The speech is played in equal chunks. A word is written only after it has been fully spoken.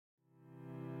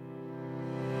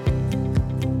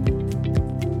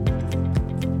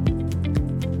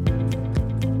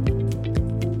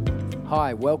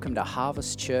Hi, welcome to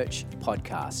Harvest Church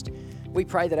Podcast. We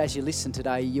pray that as you listen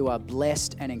today, you are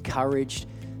blessed and encouraged.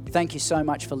 Thank you so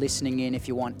much for listening in. If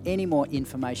you want any more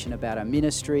information about our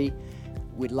ministry,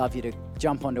 we'd love you to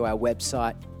jump onto our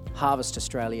website,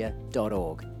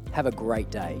 harvestaustralia.org. Have a great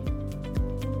day.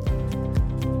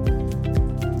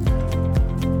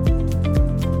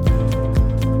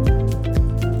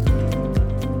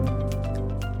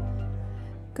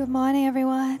 Good morning,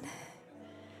 everyone.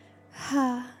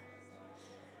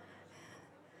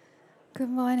 Good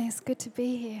morning. It's good to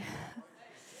be here.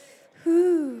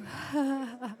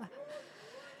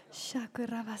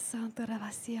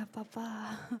 Shakuravasantaravasia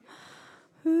Papa.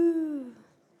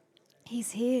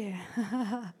 He's here.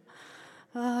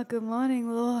 Good morning,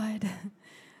 Lord.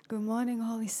 Good morning,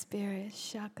 Holy Spirit.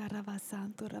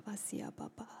 Shakuravasantaravasia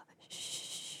Papa.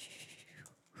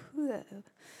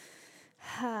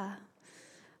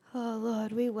 Oh,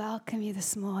 Lord, we welcome you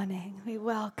this morning. We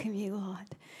welcome you,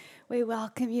 Lord. We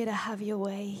welcome you to have your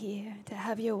way here, to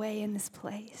have your way in this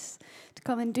place, to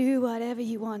come and do whatever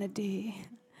you want to do.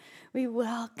 We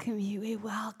welcome you. We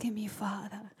welcome you,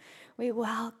 Father. We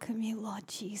welcome you, Lord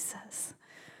Jesus.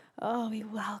 Oh, we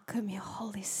welcome you,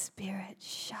 Holy Spirit.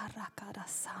 Sharakara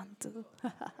Santu.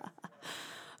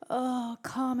 Oh,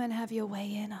 come and have your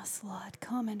way in us, Lord.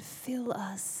 Come and fill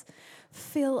us.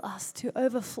 Fill us to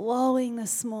overflowing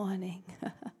this morning.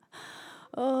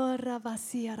 Oh,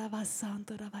 Ravasia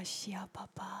Ravasanto Ravashia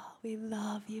Papa. We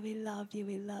love you, we love you,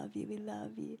 we love you, we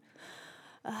love you.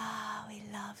 We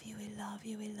love you, we love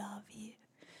you, we love you.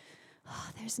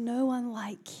 Oh, there's no one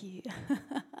like you.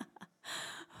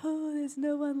 Oh, there's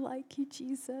no one like you,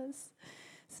 Jesus.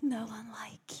 There's no one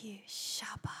like you.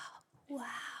 Shabbat.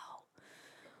 Wow.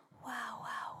 Wow,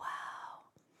 wow, wow.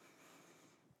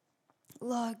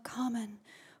 Lord, come and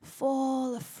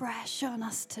fall afresh on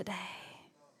us today.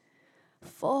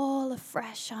 Fall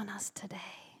afresh on us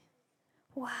today.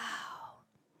 Wow.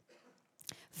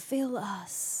 Fill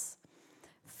us.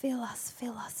 Fill us,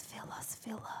 fill us, fill us,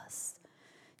 fill us.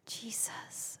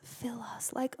 Jesus, fill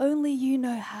us like only you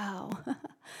know how.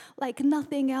 Like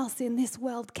nothing else in this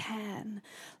world can.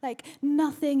 Like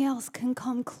nothing else can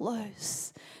come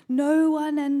close. No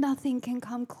one and nothing can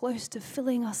come close to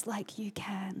filling us like you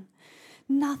can.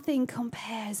 Nothing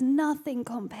compares, nothing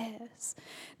compares,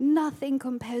 nothing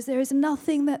compares. There is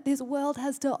nothing that this world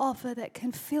has to offer that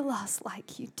can fill us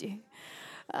like you do.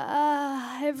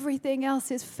 Everything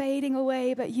else is fading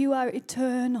away, but you are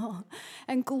eternal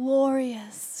and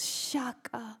glorious.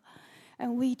 Shaka.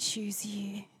 And we choose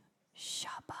you.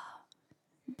 Shaba.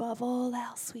 Above all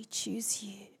else, we choose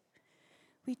you.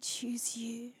 We choose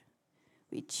you.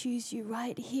 We choose you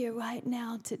right here, right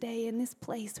now, today, in this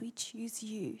place. We choose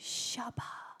you. Shaba.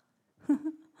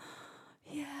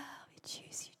 Yeah, we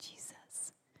choose you,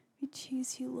 Jesus. We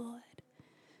choose you, Lord.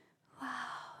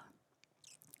 Wow.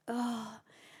 Oh,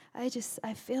 I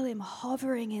feel him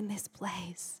hovering in this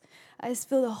place. I just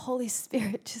feel the Holy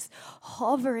Spirit just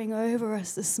hovering over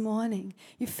us this morning.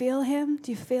 You feel him?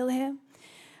 Do you feel him?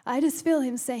 I just feel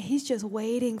him say he's just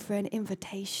waiting for an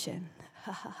invitation.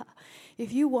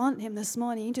 If you want him this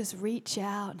morning, you just reach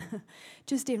out.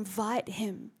 Just invite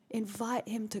him. Invite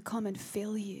him to come and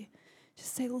fill you.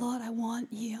 Just say, Lord, I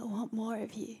want you. I want more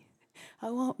of you.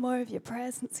 I want more of your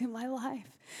presence in my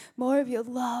life. More of your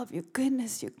love, your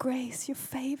goodness, your grace, your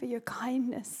favor, your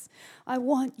kindness. I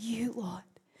want you, Lord.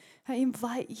 I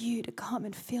invite you to come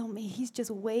and fill me. He's just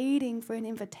waiting for an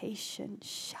invitation.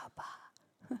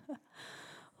 Shabbat.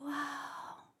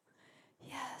 Wow.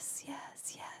 Yes,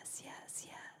 yes, yes, yes,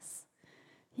 yes.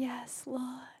 Yes, Lord.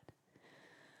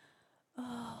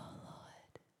 Oh,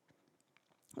 Lord.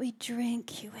 We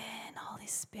drink you in, Holy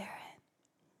Spirit.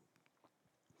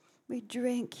 We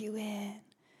drink you in.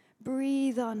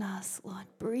 Breathe on us, Lord.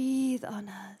 Breathe on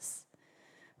us.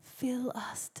 Fill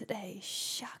us today.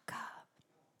 Shaka.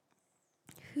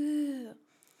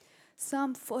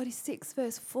 Psalm 46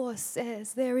 verse 4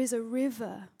 says, there is a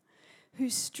river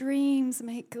whose streams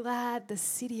make glad the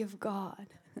city of God.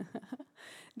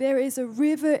 There is a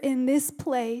river in this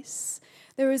place.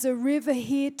 There is a river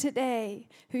here today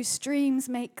whose streams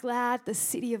make glad the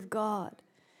city of God.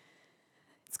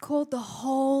 It's called the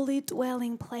holy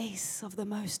dwelling place of the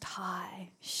Most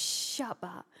High.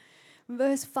 Shabbat.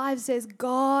 Verse 5 says,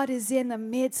 God is in the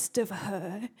midst of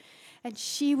her, and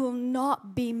she will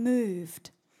not be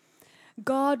moved.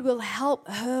 God will help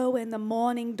her when the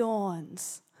morning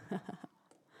dawns.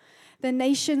 The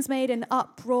nations made an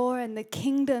uproar and the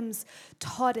kingdoms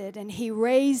tottered, and he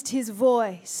raised his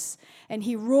voice and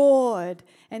he roared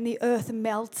and the earth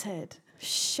melted.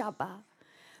 Shabbat.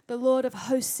 The Lord of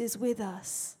hosts is with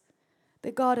us.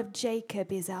 The God of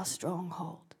Jacob is our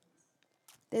stronghold.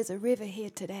 There's a river here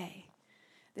today.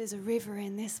 There's a river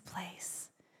in this place.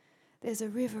 There's a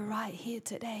river right here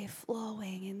today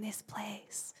flowing in this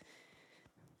place.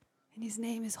 And his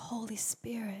name is Holy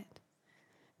Spirit.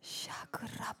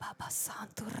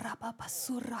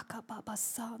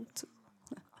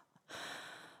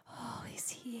 Oh, he's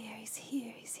here, he's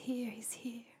here, he's here, he's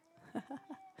here.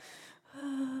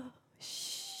 Oh,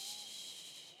 shh.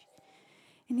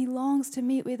 And he longs to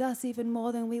meet with us even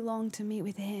more than we long to meet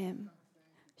with him.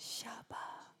 Shabbat.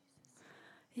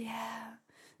 Yeah.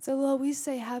 So Lord, we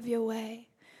say, have your way.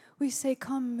 We say,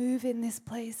 come move in this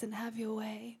place and have your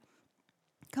way.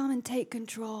 Come and take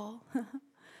control.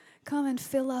 Come and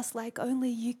fill us like only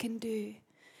you can do.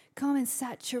 Come and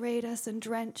saturate us and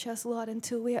drench us, Lord,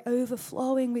 until we're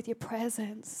overflowing with your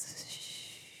presence.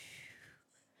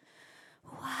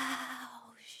 Wow.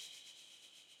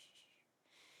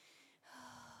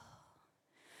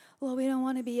 Lord, we don't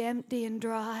want to be empty and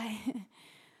dry.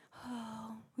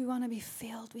 Oh, we want to be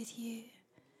filled with you.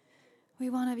 We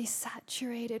want to be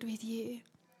saturated with you.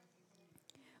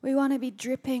 We want to be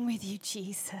dripping with you,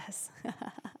 Jesus.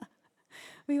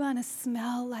 We want to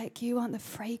smell like you, want the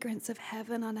fragrance of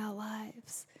heaven on our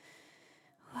lives.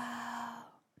 Wow.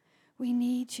 We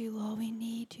need you, Lord. We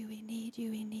need you. We need you.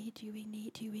 We need you. We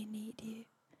need you. We need you.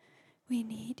 We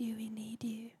need you. We need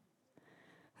you.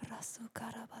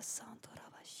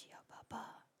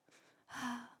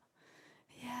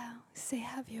 Yeah. Say,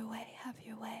 have your way. Have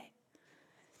your way.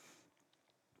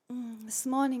 This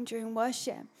morning during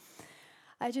worship,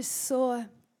 I saw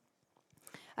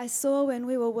when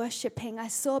we were worshiping, I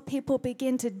saw people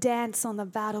begin to dance on the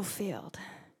battlefield.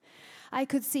 I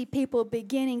could see people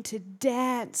beginning to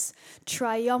dance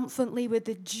triumphantly with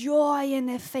the joy in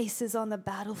their faces on the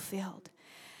battlefield.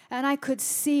 And I could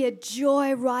see a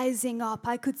joy rising up.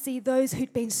 I could see those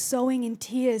who'd been sowing in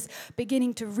tears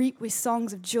beginning to reap with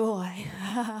songs of joy.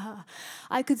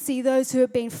 I could see those who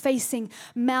have been facing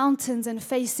mountains and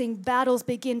facing battles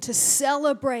begin to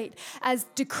celebrate as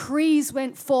decrees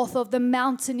went forth of the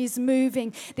mountain is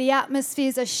moving. The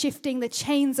atmospheres are shifting. The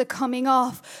chains are coming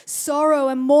off. Sorrow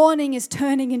and mourning is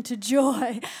turning into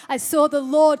joy. I saw the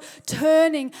Lord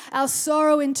turning our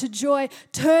sorrow into joy,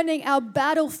 turning our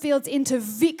battlefields into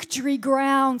victory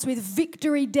grounds with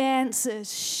victory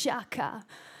dances. Shaka.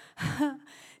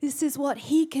 This is what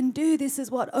he can do. This is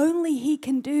what only he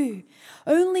can do.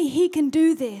 Only he can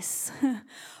do this.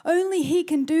 Only he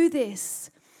can do this.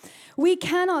 We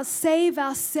cannot save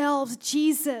ourselves.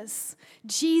 Jesus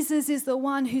is the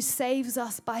one who saves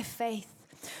us by faith.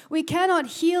 We cannot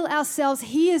heal ourselves.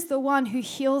 He is the one who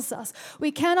heals us.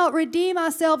 We cannot redeem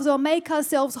ourselves or make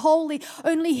ourselves holy.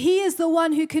 Only he is the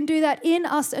one who can do that in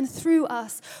us and through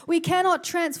us. We cannot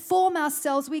transform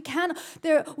ourselves. We cannot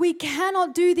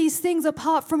do these things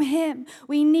apart from him.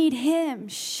 We need him.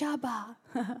 Shabbat.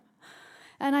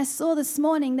 And I saw this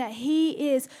morning that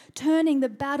he is turning the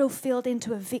battlefield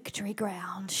into a victory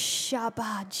ground.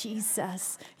 Shabbat,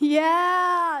 Jesus.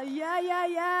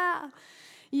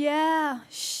 Yeah,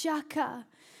 shaka.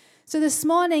 So this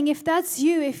morning, if that's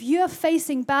you, if you're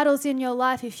facing battles in your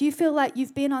life, if you feel like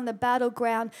you've been on the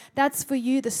battleground, that's for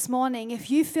you this morning. If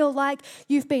you feel like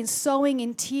you've been sowing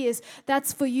in tears,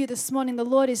 that's for you this morning. The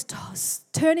Lord is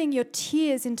turning your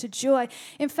tears into joy.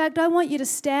 In fact, I want you to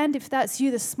stand if that's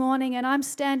you this morning, and I'm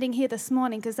standing here this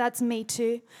morning because that's me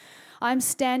too. I'm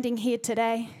standing here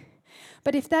today.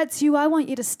 But if that's you, I want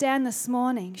you to stand this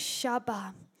morning.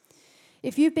 Shabbat.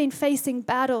 If you've been facing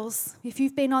battles, if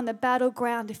you've been on the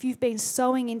battleground, if you've been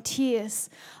sowing in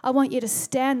tears, I want you to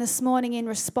stand this morning in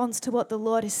response to what the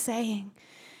Lord is saying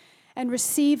and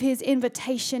receive his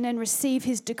invitation and receive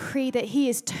his decree that he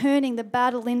is turning the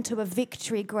battle into a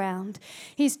victory ground.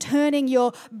 He's turning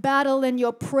your battle and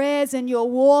your prayers and your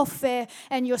warfare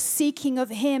and your seeking of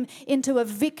him into a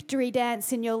victory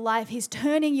dance in your life. He's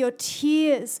turning your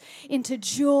tears into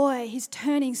joy. He's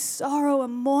turning sorrow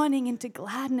and mourning into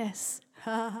gladness.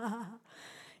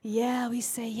 Yeah, we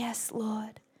say yes,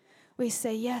 Lord. We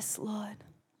say yes, Lord.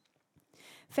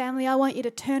 Family, I want you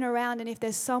to turn around, and if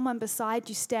there's someone beside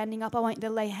you standing up, I want you to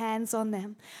lay hands on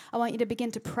them. I want you to begin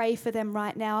to pray for them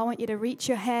right now. I want you to reach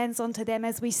your hands onto them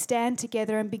as we stand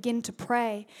together and begin to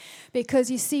pray. Because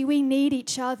you see, we need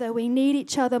each other. We need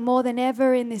each other more than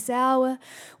ever in this hour.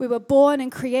 We were born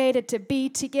and created to be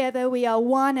together. We are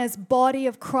one as body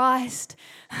of Christ.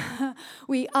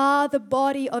 We are the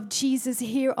body of Jesus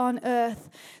here on earth.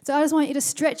 So I just want you to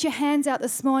stretch your hands out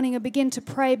this morning and begin to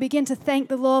pray. Begin to thank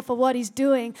the Lord for what he's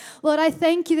doing. doing. Lord, I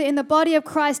thank you that in the body of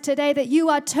Christ today that you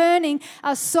are turning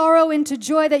our sorrow into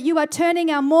joy, that you are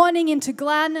turning our mourning into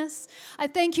gladness. I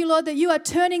thank you, Lord, that you are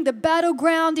turning the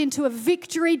battleground into a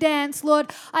victory dance.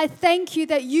 Lord, I thank you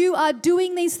that you are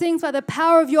doing these things by the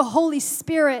power of your Holy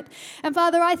Spirit. And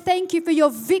Father, I thank you for your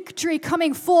victory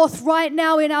coming forth right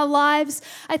now in our lives.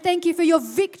 I thank you for your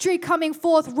victory coming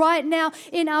forth right now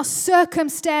in our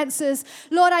circumstances.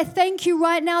 Lord, I thank you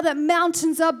right now that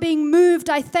mountains are being moved.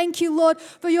 I thank you, Lord,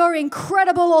 for your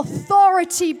incredible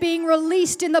authority being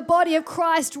released in the body of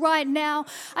Christ right now.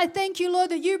 I thank you, Lord,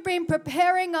 that you've been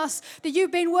preparing us, that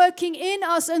you've been working in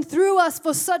us and through us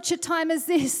for such a time as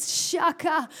this.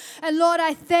 Shaka. And Lord,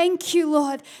 I thank you,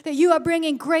 Lord, that you are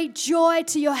bringing great joy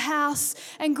to your house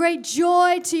and great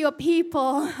joy to your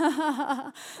people.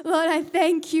 Lord, I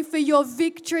thank you for your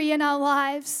victory in our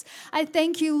lives. I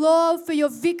thank you, Lord, for your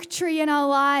victory in our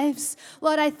lives.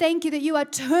 Lord, I thank you that you are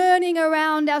turning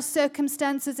around our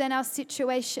circumstances and our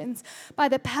situations by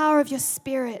the power of your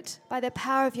Spirit, by the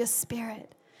power of your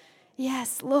Spirit.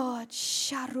 Yes, Lord.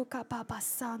 Sharuka Baba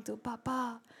Santu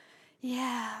Baba.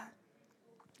 Yeah.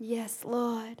 Yes,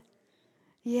 Lord.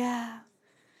 Yeah.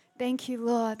 Thank you,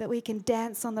 Lord, that we can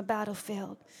dance on the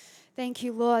battlefield. Thank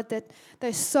you, Lord, that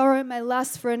though sorrow may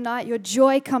last for a night, your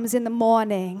joy comes in the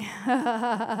morning.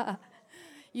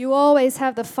 You always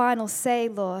have the final say,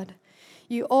 Lord.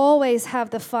 You always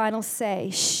have the final say.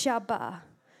 Shabbat.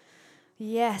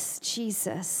 Yes,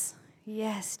 Jesus.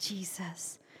 Yes,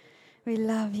 Jesus. We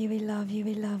love you, we love you,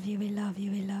 we love you, we love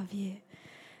you, we love you.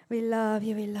 We love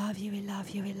you, we love you, we love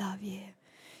you, we love you.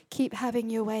 Keep having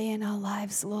your way in our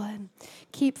lives, Lord.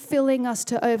 Keep filling us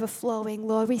to overflowing,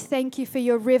 Lord. We thank you for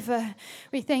your river.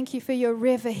 We thank you for your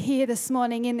river here this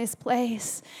morning in this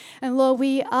place. And Lord,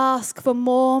 we ask for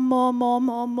more.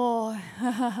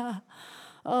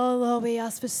 Oh, Lord, we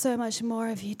ask for so much more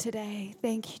of you today.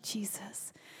 Thank you,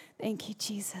 Jesus. Thank you,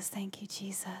 Jesus. Thank you,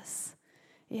 Jesus.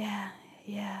 Yeah.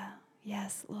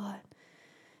 Yes, Lord.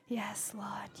 Yes,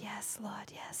 Lord. Yes,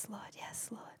 Lord. Yes, Lord. Yes,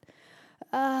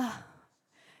 Lord.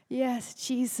 Yes,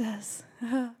 Jesus.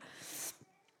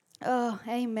 Oh,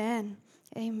 amen.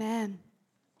 Amen.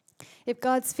 If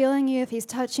God's feeling you, if he's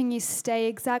touching you, stay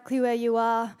exactly where you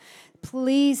are.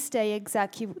 Please stay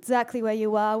exactly where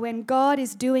you are. When God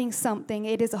is doing something,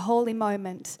 it is a holy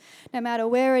moment. No matter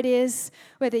where it is,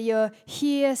 whether you're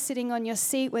here sitting on your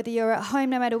seat, whether you're at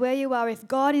home, no matter where you are, if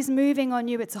God is moving on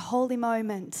you, it's a holy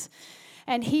moment.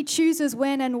 And he chooses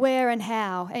when and where and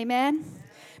how. Amen?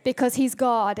 Because he's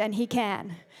God and he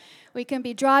can. We can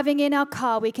be driving in our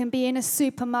car. We can be in a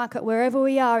supermarket, wherever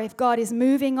we are. If God is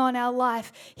moving on our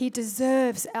life, he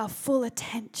deserves our full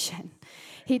attention.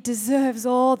 He deserves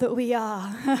all that we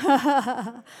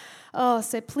are. Oh,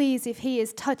 so please, if he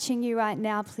is touching you right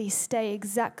now, please stay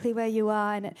exactly where you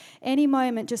are. And at any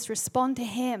moment, just respond to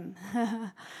him.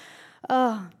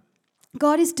 Oh,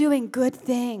 God is doing good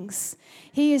things.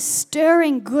 He is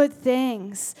stirring good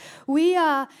things. We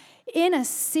are in a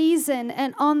season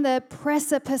and on the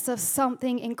precipice of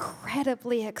something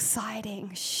incredibly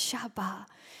exciting. Shabbat.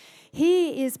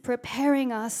 He is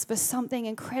preparing us for something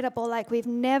incredible like we've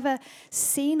never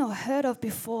seen or heard of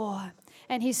before.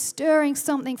 And he's stirring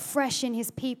something fresh in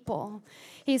his people.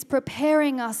 He's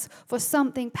preparing us for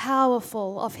something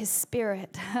powerful of his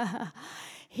Spirit.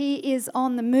 He is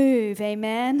on the move,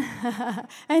 amen?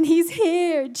 And he's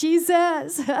here,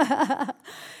 Jesus.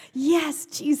 Yes,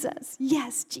 Jesus.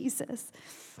 Yes, Jesus.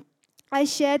 I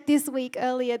shared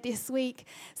earlier this week,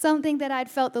 something that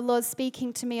I'd felt the Lord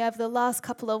speaking to me over the last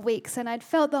couple of weeks, and I'd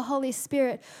felt the Holy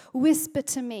Spirit whisper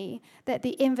to me that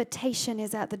the invitation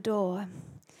is at the door.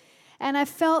 And I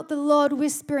felt the Lord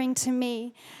whispering to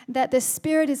me that the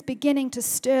Spirit is beginning to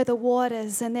stir the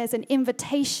waters, and there's an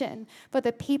invitation for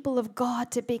the people of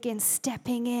God to begin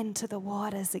stepping into the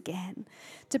waters again,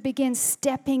 to begin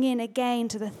stepping in again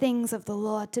to the things of the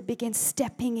Lord, to begin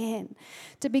stepping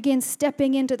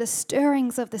into the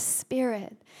stirrings of the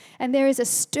Spirit. And there is a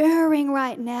stirring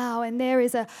right now, and there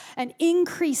is an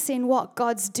increase in what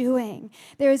God's doing.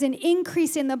 There is an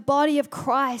increase in the body of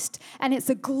Christ, and it's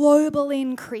a global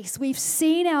increase. We've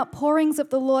seen outpourings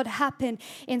of the Lord happen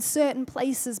in certain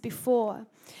places before.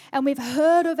 And we've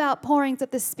heard of outpourings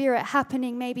of the Spirit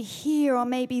happening maybe here or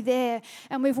maybe there.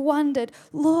 And we've wondered,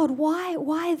 Lord,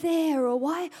 why there or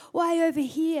why over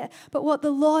here? But what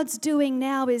the Lord's doing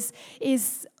now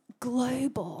is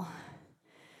global.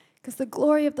 Because the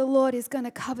glory of the Lord is going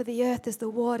to cover the earth as the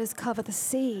waters cover the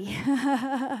sea.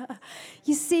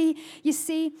 You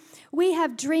see, we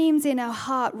have dreams in our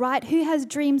heart, right? Who has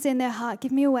dreams in their heart?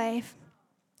 Give me a wave.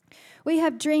 We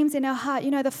have dreams in our heart.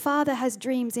 You know, the Father has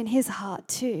dreams in his heart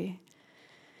too.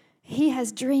 He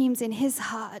has dreams in his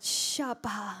heart,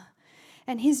 Shabbat.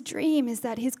 And his dream is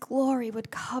that his glory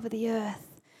would cover the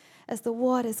earth as the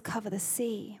waters cover the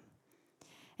sea.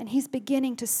 And he's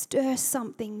beginning to stir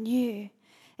something new.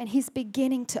 And he's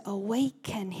beginning to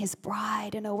awaken his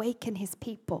bride and awaken his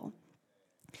people.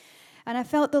 And I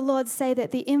felt the Lord say that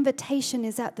the invitation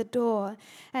is at the door,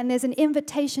 and there's an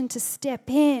invitation to step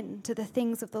in to the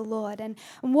things of the Lord. And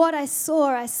what I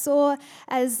saw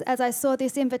as I saw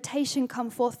this invitation come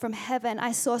forth from heaven,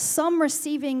 I saw some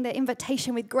receiving the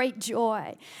invitation with great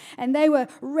joy. And they were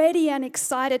ready and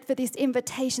excited for this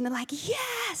invitation. They're like,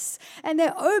 yes! And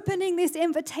they're opening this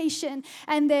invitation,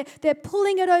 and they're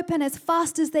pulling it open as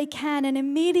fast as they can and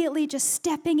immediately just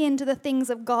stepping into the things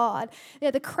of God.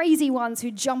 They're the crazy ones who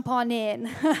jump on in.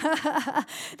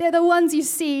 They're the ones you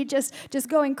see just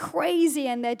going crazy,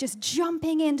 and they're just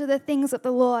jumping into the things of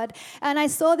the Lord. And I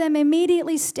saw them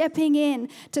immediately stepping in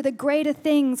to the greater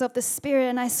things of the Spirit,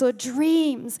 and I saw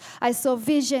dreams, I saw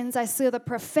visions, I saw the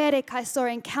prophetic, I saw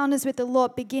encounters with the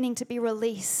Lord beginning to be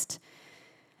released.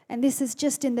 And this is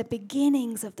just in the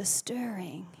beginnings of the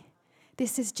stirring.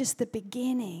 This is just the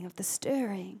beginning of the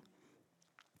stirring.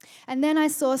 And then I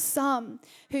saw some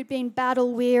who'd been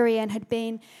battle weary and had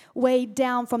been weighed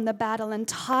down from the battle and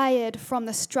tired from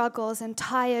the struggles and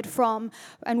tired from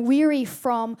and weary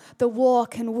from the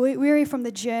walk and weary from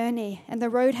the journey. And the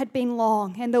road had been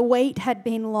long and the wait had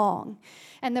been long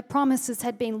and the promises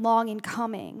had been long in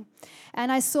coming.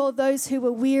 And I saw those who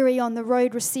were weary on the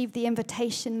road receive the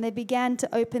invitation. They began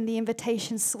to open the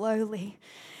invitation slowly.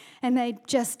 And they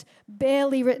just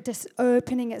barely just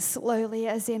opening it slowly,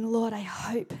 as in, Lord, I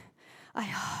hope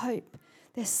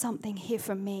there's something here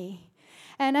for me.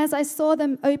 And as I saw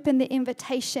them open the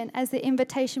invitation, as the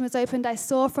invitation was opened, I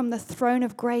saw from the throne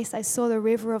of grace, I saw the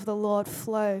river of the Lord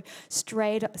flow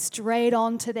straight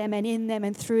onto them and in them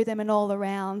and through them and all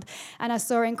around. And I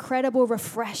saw incredible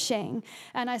refreshing.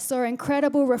 And I saw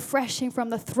incredible refreshing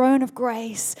from the throne of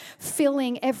grace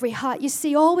filling every heart. You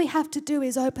see, all we have to do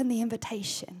is open the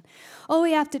invitation. All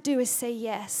we have to do is say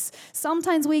yes.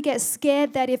 Sometimes we get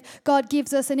scared that if God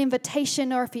gives us an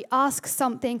invitation or if he asks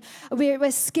something,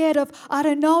 we're scared of, I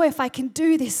don't know if I can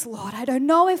do this, Lord. I don't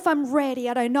know if I'm ready.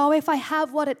 I don't know if I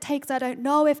have what it takes. I don't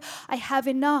know if I have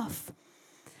enough.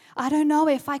 I don't know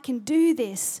if I can do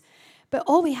this. But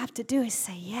all we have to do is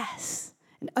say yes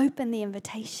and open the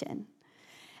invitation.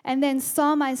 And then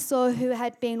some I saw who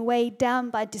had been weighed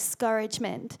down by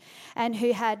discouragement and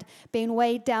who had been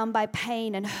weighed down by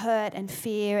pain and hurt and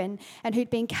fear and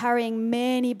who'd been carrying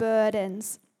many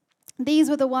burdens. These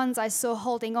were the ones I saw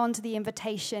holding on to the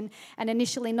invitation and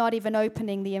initially not even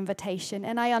opening the invitation.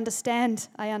 And I understand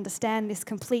this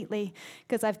completely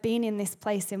because I've been in this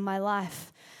place in my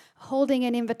life. Holding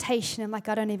an invitation, I'm like,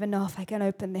 I don't even know if I can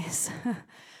open this.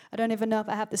 I don't even know if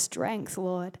I have the strength,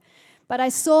 Lord. But I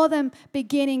saw them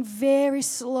beginning very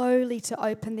slowly to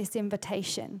open this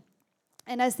invitation.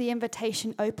 And as the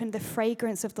invitation opened, the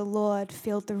fragrance of the Lord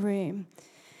filled the room.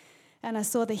 And I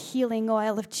saw the healing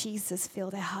oil of Jesus fill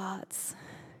their hearts.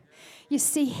 You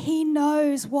see, he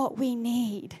knows what we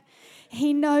need.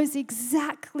 He knows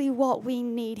exactly what we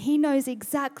need. He knows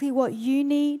exactly what you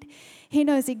need. He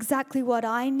knows exactly what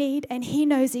I need. And he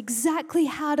knows exactly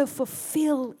how to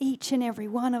fulfill each and every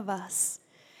one of us.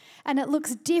 And it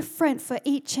looks different for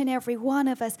each and every one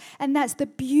of us. And that's the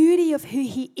beauty of who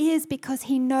he is, because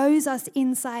he knows us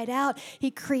inside out.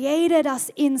 He created us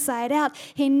inside out.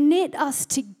 He knit us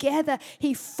together.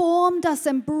 He formed us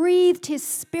and breathed his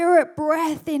spirit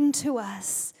breath into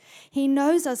us. He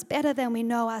knows us better than we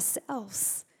know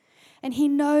ourselves. And he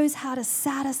knows how to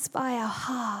satisfy our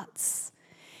hearts.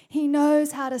 He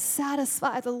knows how to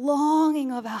satisfy the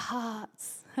longing of our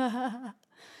hearts.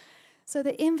 So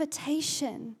the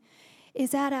invitation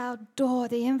is at our door,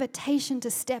 the invitation to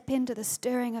step into the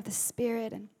stirring of the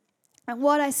Spirit. And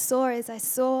what I saw is I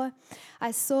saw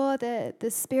the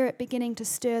Spirit beginning to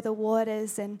stir the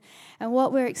waters. And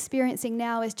what we're experiencing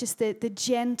now is just the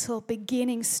gentle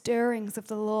beginning stirrings of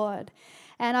the Lord.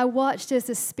 And I watched as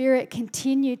the Spirit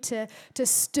continued to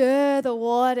stir the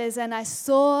waters, and I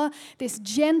saw this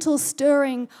gentle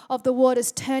stirring of the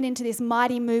waters turn into this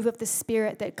mighty move of the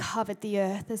Spirit that covered the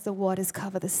earth as the waters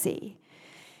cover the sea.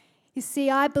 You see,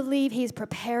 I believe he's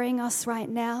preparing us right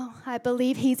now. I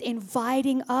believe he's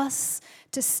inviting us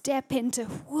to step into,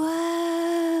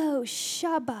 whoa,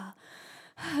 Shabbat.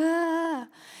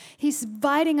 He's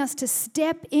inviting us to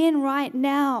step in right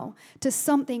now to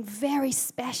something very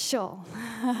special.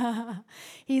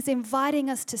 He's inviting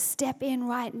us to step in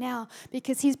right now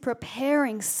because he's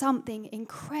preparing something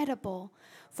incredible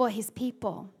for his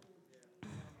people.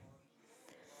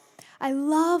 I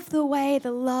love the way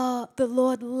the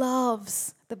Lord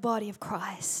loves the body of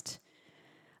Christ.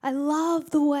 I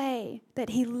love the way that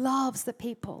he loves the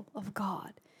people of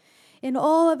God. In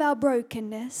all of our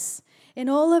brokenness, in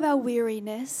all of our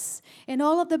weariness, in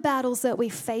all of the battles that we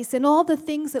face, in all the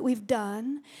things that we've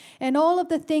done, in all of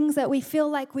the things that we feel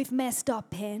like we've messed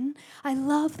up in, I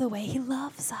love the way he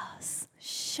loves us.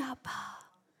 Shabbat.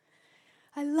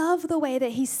 I love the way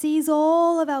that he sees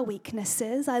all of our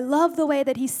weaknesses. I love the way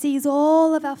that he sees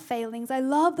all of our failings. I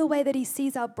love the way that he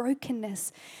sees our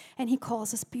brokenness, and he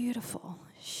calls us beautiful.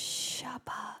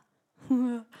 Shabbat.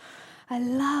 I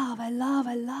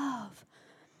love.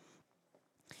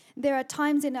 There are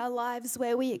times in our lives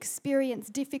where we experience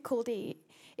difficulty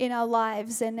in our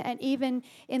lives, and even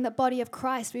in the body of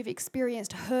Christ, we've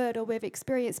experienced hurt or we've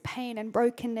experienced pain and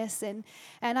brokenness, and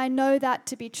I know that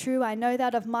to be true. I know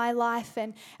that of my life,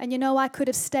 and you know, I could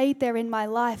have stayed there in my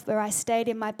life where I stayed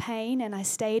in my pain and I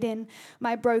stayed in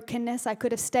my brokenness. I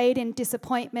could have stayed in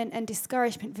disappointment and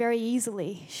discouragement very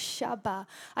easily. Shabbat.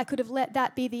 I could have let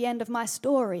that be the end of my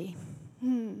story.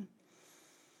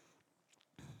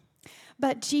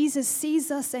 But Jesus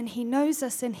sees us and he knows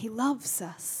us and he loves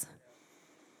us.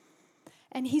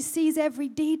 And he sees every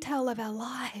detail of our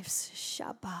lives.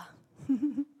 Shabbat.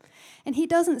 And he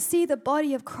doesn't see the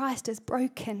body of Christ as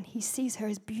broken. He sees her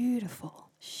as beautiful.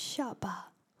 Shabbat.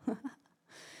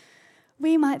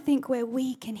 We might think we're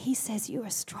weak and he says you are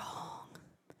strong.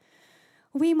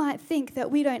 We might think that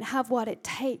we don't have what it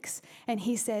takes and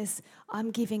he says,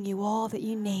 I'm giving you all that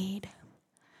you need.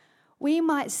 We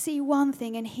might see one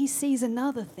thing and he sees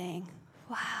another thing.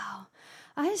 Wow.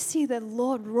 I see the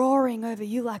Lord roaring over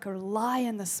you like a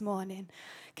lion this morning.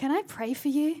 Can I pray for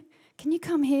you? Can you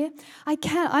come here? I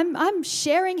can't. I'm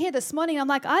sharing here this morning.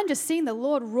 I'm just seeing the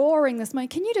Lord roaring this morning.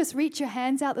 Can you just reach your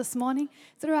hands out this morning?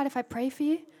 Is it all right if I pray for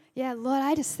you? Yeah, Lord,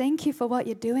 I just thank you for what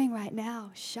you're doing right now.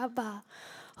 Shabbat.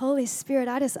 Holy Spirit,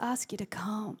 I just ask you to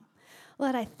come.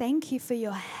 Lord, I thank you for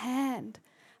your hand.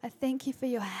 I thank you for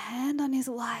your hand on his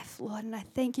life, Lord, and I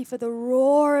thank you for the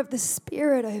roar of the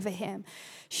Spirit over him.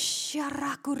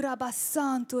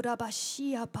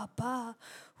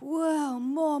 Whoa,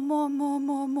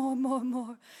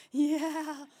 more.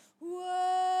 Yeah. Whoa.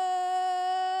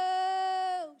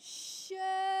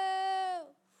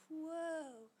 Whoa.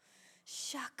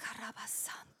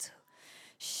 Shakarabasantu.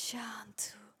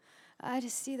 Shantu. I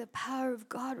just see the power of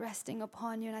God resting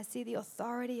upon you, and I see the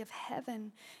authority of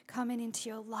heaven coming into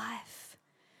your life.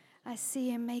 I see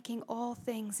him making all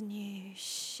things new.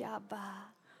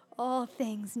 Shabbat. All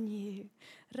things new.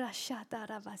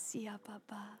 Rashatarabasiya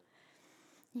Baba.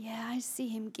 Yeah, I see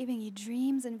him giving you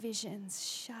dreams and visions.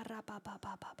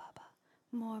 Sharabababababa.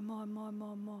 More.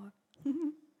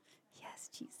 Yes,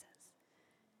 Jesus.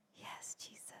 Yes,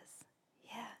 Jesus.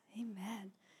 Yeah,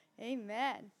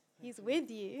 amen. He's with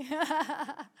you.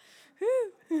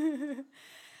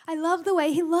 I love the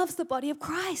way he loves the body of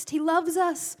Christ. He loves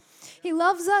us. He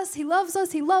loves us. He loves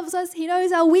us. He loves us. He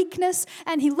knows our weakness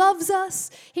and he loves us.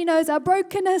 He knows our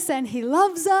brokenness and he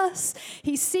loves us.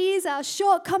 He sees our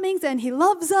shortcomings and he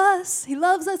loves us. He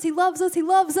loves us. He loves us. He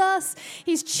loves us.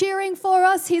 He's cheering for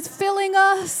us. He's filling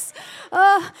us.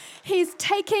 He's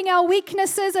taking our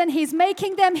weaknesses and he's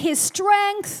making them his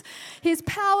strength. His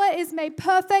power is made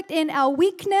perfect in our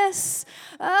weakness.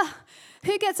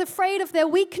 Who gets afraid of their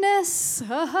weakness?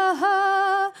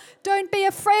 Don't be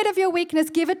afraid of your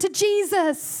weakness. Give it to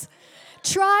Jesus.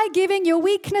 Try giving your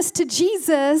weakness to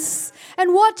Jesus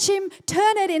and watch him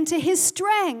turn it into his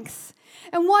strength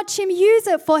and watch him use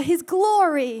it for his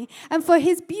glory and for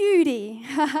his beauty.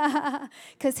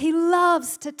 Because he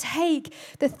loves to take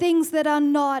the things that are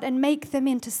not and make them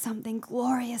into something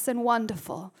glorious and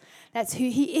wonderful. That's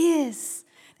who he is.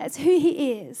 That's who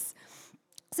he is.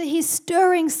 So he's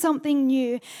stirring something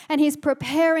new and he's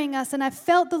preparing us. And I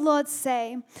felt the Lord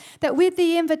say that with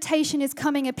the invitation is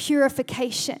coming a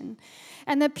purification.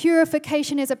 And the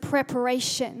purification is a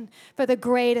preparation for the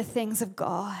greater things of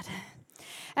God.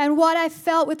 And what I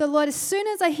felt with the Lord, as soon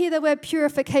as I hear the word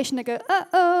purification, I go,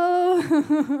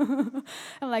 uh-oh.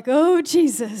 I'm like, oh,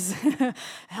 Jesus,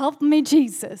 help me,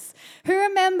 Jesus. Who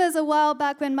remembers a while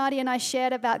back when Marty and I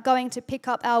shared about going to pick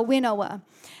up our winnower,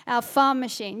 our farm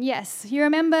machine? Yes, you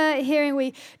remember hearing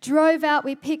we drove out,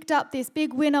 we picked up this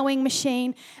big winnowing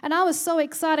machine, and I was so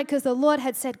excited because the Lord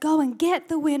had said, go and get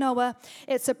the winnower.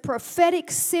 It's a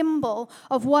prophetic symbol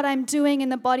of what I'm doing in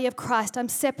the body of Christ. I'm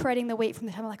separating the wheat from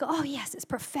the chaff. I'm like, oh, yes, it's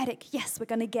prophetic. Yes, we're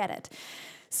going to get it.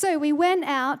 So we went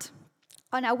out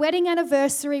on our wedding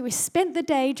anniversary. We spent the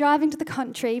day driving to the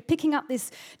country, picking up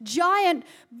this giant,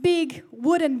 big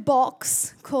wooden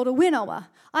box called a winnower.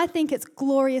 I think it's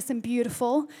glorious and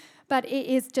beautiful, but it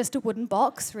is just a wooden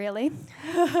box, really.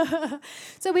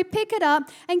 So we pick it up,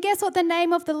 and guess what the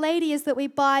name of the lady is that we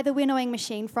buy the winnowing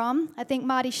machine from? I think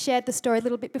Marty shared the story a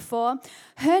little bit before.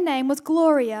 Her name was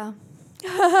Gloria.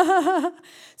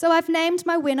 So I've named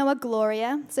my winnower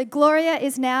Gloria. So Gloria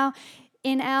is now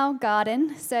in our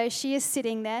garden, so she is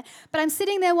sitting there. But I'm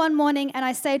sitting there one morning, and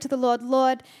I say to the Lord,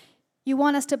 Lord, you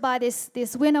want us to buy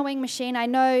this winnowing machine. I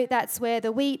know that's where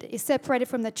the wheat is separated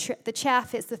from the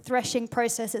chaff. It's the threshing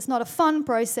process. It's not a fun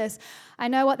process. I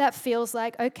know what that feels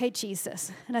like. Okay,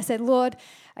 Jesus. And I said, Lord,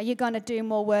 are you going to do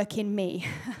more work in me?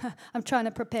 I'm trying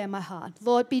to prepare my heart.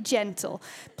 Lord, be gentle.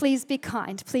 Please be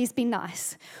kind. Please be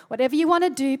nice. Whatever you want to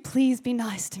do, please be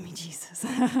nice to me, Jesus.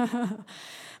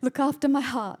 Look after my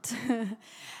heart.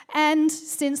 And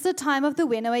since the time of the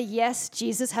winnower, yes,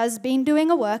 Jesus has been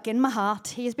doing a work in my heart.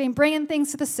 He's been bringing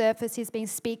things to the surface. He's been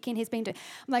speaking. He's been doing.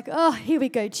 I'm like, oh, here we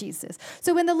go, Jesus.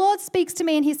 So when the Lord speaks to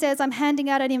me and he says, I'm handing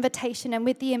out an invitation, and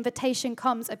with the invitation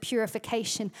comes a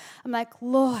purification, I'm like,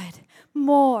 Lord,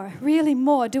 more, really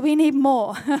more. Do we need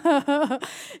more?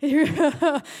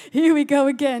 Here we go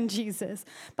again, Jesus.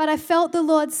 But I felt the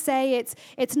Lord say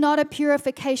it's not a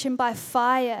purification by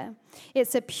fire.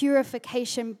 It's a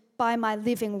purification by my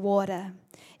living water.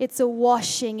 It's a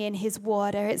washing in his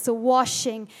water. It's a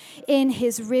washing in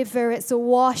his river. It's a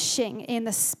washing in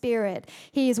the Spirit.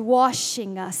 He is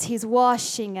washing us. He's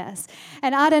washing us.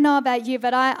 And I don't know about you,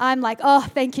 but I'm like, oh,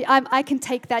 thank you. I can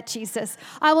take that, Jesus.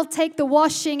 I will take the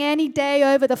washing any day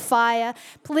over the fire.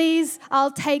 Please,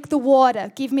 I'll take the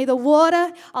water. Give me the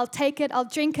water. I'll take it. I'll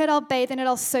drink it. I'll bathe in it.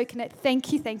 I'll soak in it.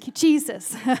 Thank you,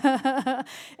 Jesus.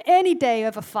 Any day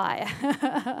over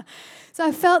fire. So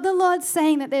I felt the Lord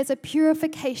saying that there's a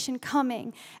purification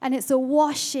coming, and it's a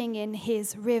washing in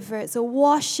his river. It's a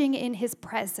washing in his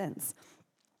presence.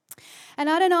 And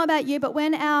I don't know about you, but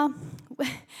when our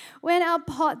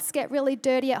pots get really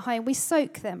dirty at home, we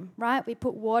soak them, right? We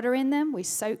put water in them, we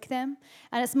soak them,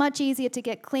 and it's much easier to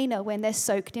get cleaner when they're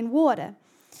soaked in water.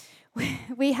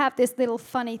 We have this little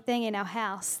funny thing in our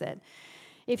house that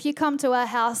if you come to our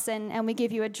house and we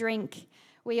give you a drink,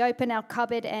 we open our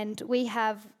cupboard and we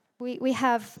have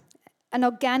an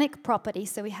organic property,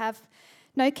 so we have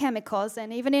no chemicals,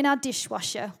 and even in our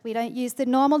dishwasher, we don't use the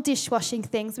normal dishwashing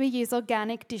things, we use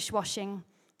organic dishwashing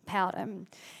powder.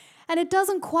 And it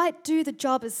doesn't quite do the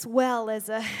job as well as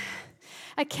a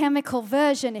chemical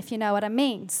version, if you know what I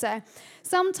mean. So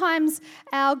sometimes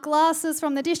our glasses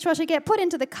from the dishwasher get put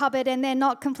into the cupboard and they're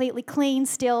not completely clean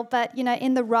still, but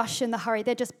in the rush and the hurry,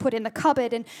 they're just put in the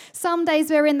cupboard. And some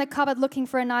days we're in the cupboard looking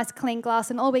for a nice clean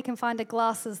glass, and all we can find are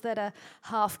glasses that are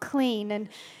half clean. And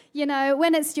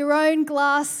when it's your own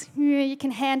glass, you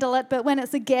can handle it, but when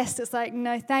it's a guest, it's like,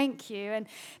 no, thank you. And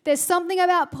there's something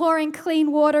about pouring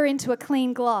clean water into a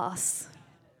clean glass.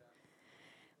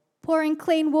 Pouring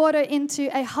clean water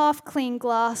into a half-clean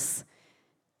glass,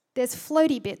 there's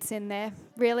floaty bits in there,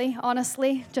 really,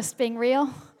 honestly, just being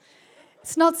real.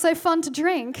 It's not so fun to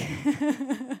drink.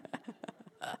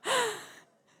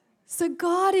 So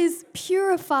God is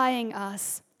purifying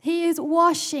us. He is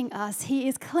washing us. He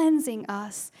is cleansing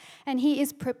us. And he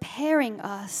is preparing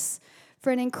us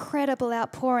for an incredible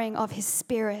outpouring of his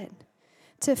Spirit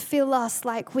to fill us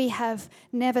like we have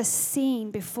never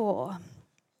seen before.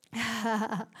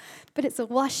 But it's a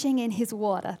washing in his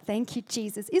water. Thank you,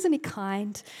 Jesus. Isn't he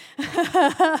kind?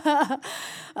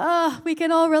 We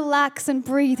can all relax and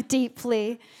breathe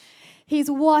deeply. He's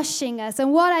washing us.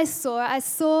 And what I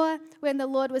saw when the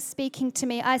Lord was speaking to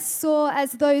me, I saw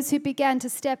as those who began to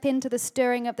step into the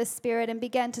stirring of the Spirit and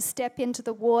began to step into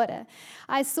the water.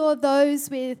 I saw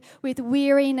those with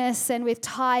weariness and with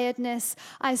tiredness.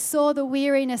 I saw the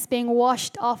weariness being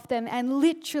washed off them. And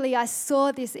literally, I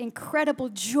saw this incredible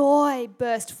joy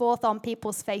burst forth on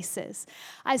people's faces.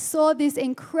 I saw this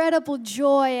incredible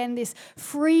joy and this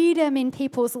freedom in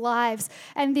people's lives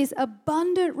and this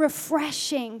abundant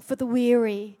refreshing for the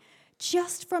weary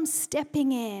just from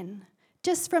stepping in.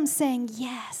 Just from saying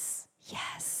yes,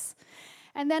 yes.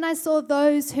 And then I saw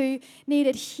those who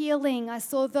needed healing. I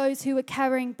saw those who were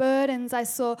carrying burdens. I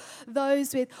saw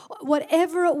those with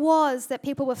whatever it was that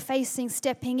people were facing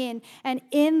stepping in. And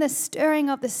in the stirring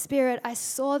of the Spirit, I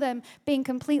saw them being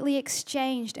completely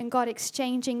exchanged and God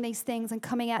exchanging these things and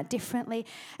coming out differently.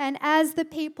 And as the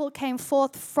people came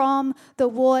forth from the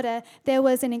water, there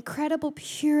was an incredible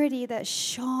purity that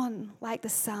shone like the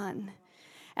sun.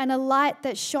 And a light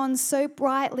that shone so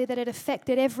brightly that it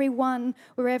affected everyone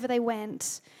wherever they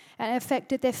went, and it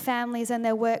affected their families and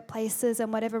their workplaces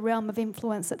and whatever realm of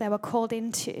influence that they were called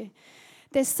into.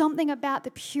 There's something about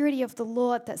the purity of the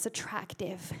Lord that's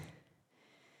attractive.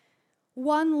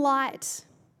 One light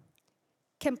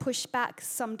can push back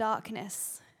some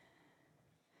darkness.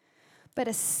 But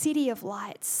a city of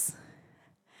lights,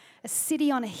 a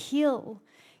city on a hill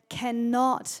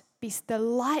cannot be, the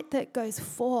light that goes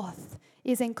forth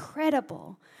is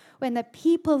incredible when the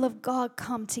people of God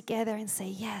come together and say,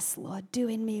 yes, Lord, do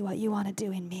in me what you want to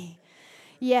do in me.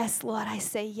 Yes, Lord, I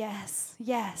say yes,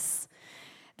 yes.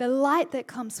 The light that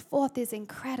comes forth is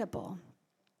incredible.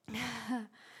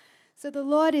 So the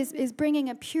Lord is bringing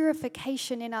a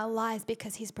purification in our lives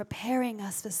because he's preparing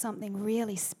us for something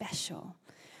really special,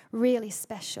 really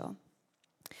special.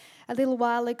 A little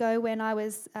while ago when I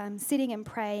was sitting and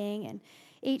praying, and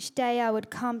each day I would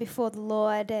come before the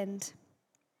Lord and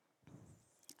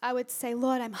I would say,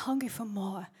 Lord, I'm hungry for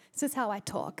more. This is how I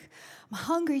talk. I'm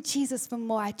hungry, Jesus, for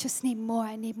more. I just need more.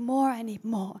 I need more. I need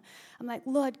more. I'm like,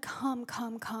 Lord, come,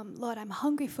 come, come. Lord, I'm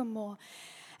hungry for more.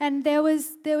 And there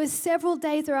was several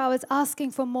days where I was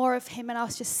asking for more of him, and I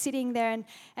was just sitting there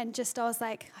and just, I was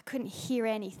like, I couldn't hear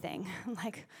anything. I'm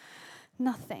like,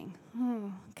 nothing.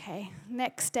 Okay.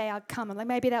 Next day I'll come. I'm like,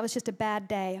 maybe that was just a bad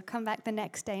day. I'll come back the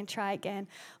next day and try again.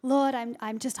 Lord,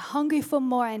 I'm just hungry for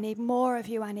more. I need more of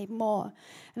you. I need more.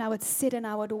 And I would sit and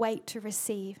I would wait to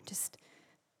receive, just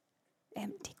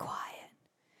empty, quiet.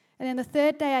 And then the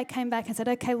third day I came back and said,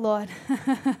 okay, Lord,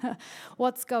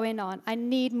 what's going on? I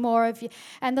need more of you.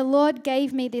 And the Lord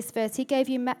gave me this verse. He gave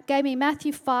me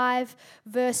Matthew 5,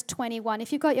 verse 21.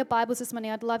 If you've got your Bibles this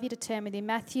morning, I'd love you to turn with me.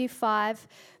 Matthew 5,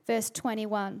 verse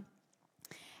 21.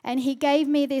 And he gave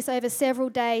me this over several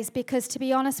days because, to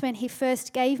be honest, when he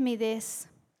first gave me this,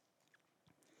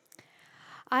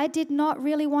 I did not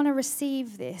really want to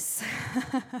receive this.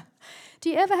 Do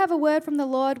you ever have a word from the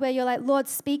Lord where you're like, Lord,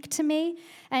 speak to me,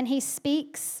 and he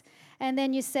speaks, and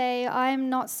then you say, I'm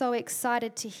not so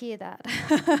excited to hear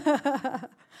that.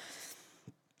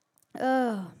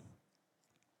 Oh.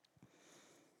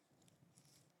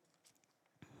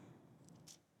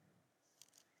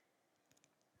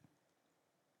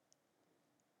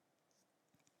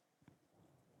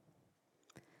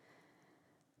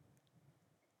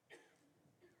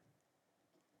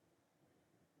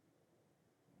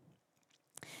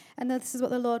 And this is what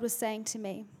the Lord was saying to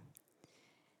me.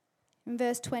 In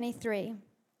verse 23.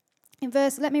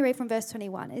 Let me read from verse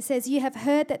 21. It says, you have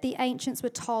heard that the ancients were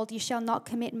told, you shall not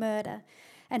commit murder,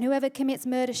 and whoever commits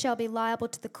murder shall be liable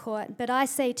to the court. But I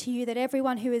say to you that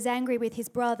everyone who is angry with his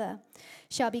brother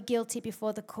shall be guilty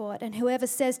before the court. And whoever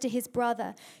says to his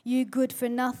brother, you good for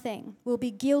nothing, will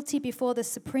be guilty before the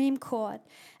Supreme Court.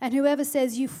 And whoever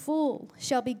says, you fool,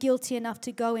 shall be guilty enough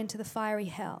to go into the fiery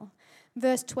hell.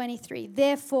 Verse 23,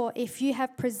 therefore, if you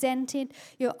have presented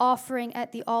your offering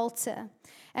at the altar,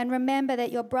 and remember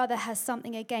that your brother has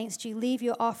something against you, leave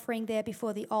your offering there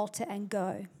before the altar and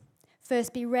go.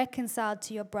 First be reconciled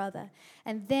to your brother,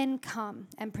 and then come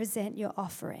and present your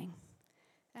offering.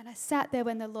 And I sat there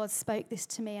when the Lord spoke this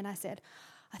to me, and I said,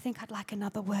 I think I'd like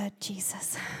another word,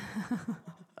 Jesus.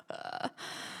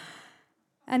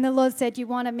 And the Lord said, you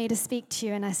wanted me to speak to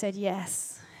you? And I said,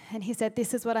 yes. And he said,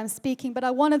 this is what I'm speaking, but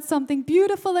I wanted something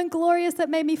beautiful and glorious that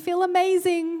made me feel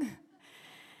amazing.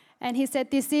 And he said,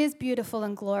 this is beautiful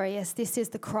and glorious. This is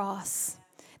the cross.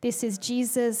 This is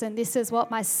Jesus, and this is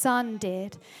what my son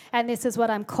did. And this is what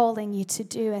I'm calling you to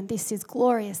do, and this is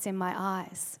glorious in my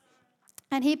eyes.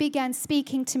 And he began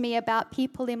speaking to me about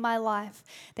people in my life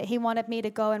that he wanted me to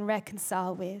go and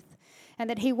reconcile with, and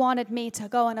that he wanted me to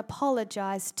go and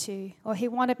apologize to, or he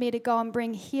wanted me to go and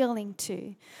bring healing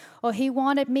to, or he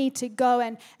wanted me to go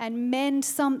and mend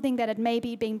something that had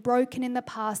maybe been broken in the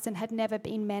past and had never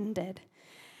been mended.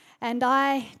 And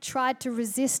I tried to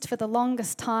resist for the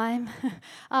longest time,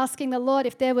 asking the Lord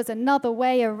if there was another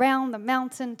way around the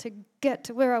mountain to get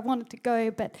to where I wanted to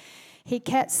go, but he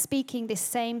kept speaking this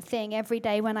same thing every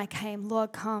day when I came.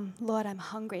 Lord, come. Lord, I'm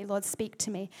hungry. Lord, speak to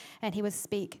me. And he would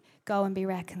speak, go and be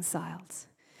reconciled.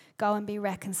 Go and be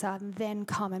reconciled, and then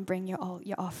come and bring your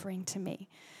offering to me.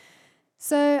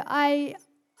 So I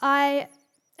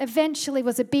eventually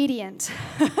was obedient.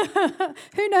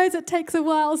 Who knows, it takes a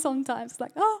while sometimes.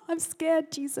 Like, oh, I'm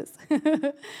scared, Jesus.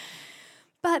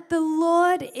 But the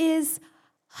Lord is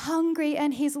hungry,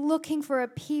 and he's looking for a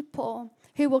people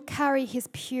who will carry his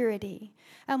purity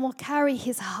and will carry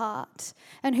his heart,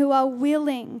 and who are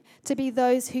willing to be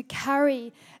those who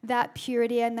carry that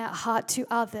purity and that heart to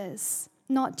others.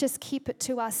 Not just keep it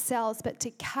to ourselves, but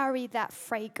to carry that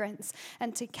fragrance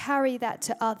and to carry that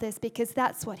to others, because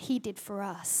that's what he did for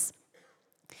us.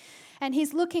 And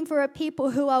he's looking for a people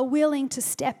who are willing to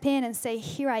step in and say,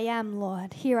 here I am,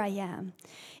 Lord, here I am.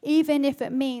 Even if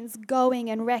it means going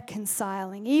and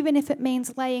reconciling, even if it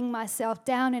means laying myself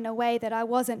down in a way that I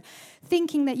wasn't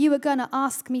thinking that you were going to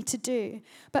ask me to do,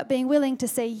 but being willing to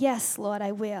say, yes, Lord,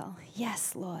 I will.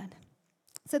 Yes, Lord.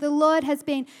 So the Lord has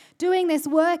been doing this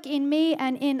work in me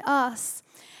and in us.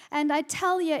 And I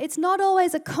tell you, it's not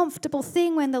always a comfortable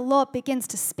thing when the Lord begins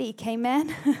to speak,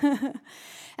 amen?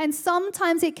 And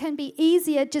sometimes it can be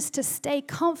easier just to stay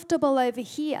comfortable over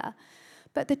here.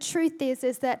 But the truth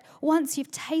is that once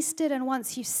you've tasted and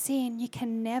once you've seen, you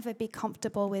can never be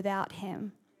comfortable without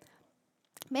Him.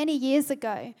 Many years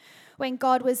ago, when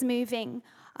God was moving,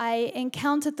 I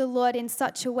encountered the Lord in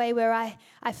such a way where I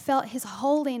felt His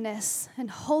holiness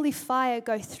and holy fire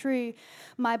go through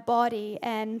my body.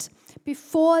 And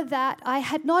before that, I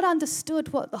had not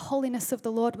understood what the holiness of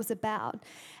the Lord was about.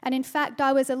 And in fact,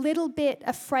 I was a little bit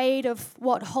afraid of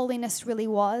what holiness really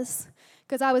was,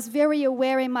 because I was very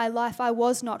aware in my life I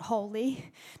was not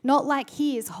holy, not like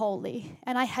He is holy.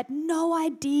 And I had no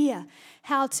idea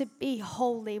how to be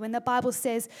holy. When the Bible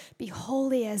says, be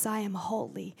holy as I am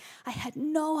holy, I had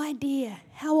no idea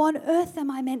how on earth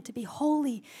am I meant to be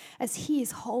holy as He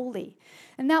is holy.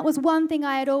 And that was one thing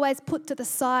I had always put to the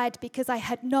side because I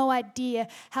had no idea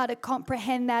how to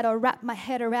comprehend that or wrap my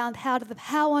head around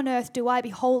how on earth do I be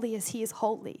holy as He is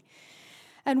holy.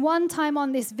 And one time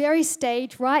on this very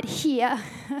stage right here,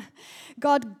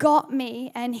 God got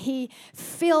me and He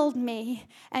filled me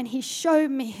and He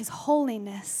showed me His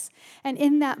holiness. And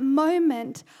in that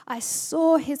moment, I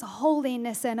saw His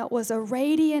holiness, and it was a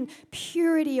radiant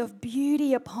purity of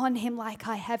beauty upon Him like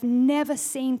I have never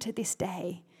seen to this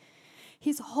day.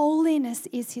 His holiness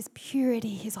is His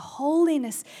purity. His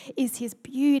holiness is His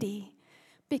beauty,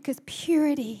 because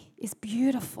purity is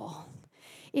beautiful.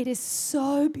 It is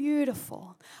so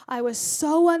beautiful. I was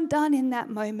so undone in that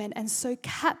moment and so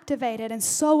captivated and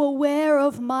so aware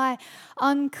of my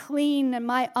unclean and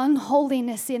my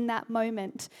unholiness in that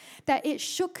moment that it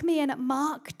shook me and it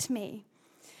marked me.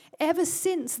 Ever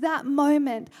since that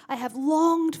moment, I have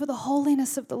longed for the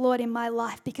holiness of the Lord in my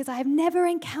life because I have never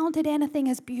encountered anything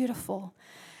as beautiful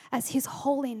as His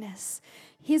holiness.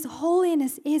 His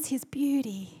holiness is His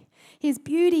beauty. His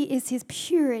beauty is His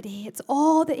purity. It's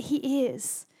all that He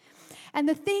is. And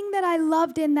the thing that I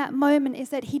loved in that moment is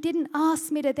that He didn't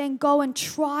ask me to then go and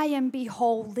try and be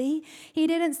holy. He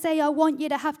didn't say, I want you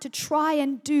to have to try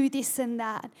and do this and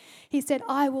that. He said,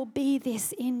 I will be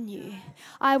this in you.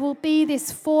 I will be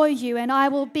this for you, and I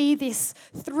will be this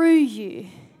through you.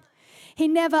 He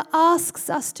never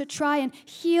asks us to try and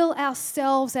heal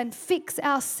ourselves and fix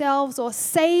ourselves or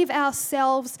save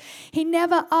ourselves. He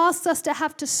never asks us to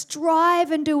have to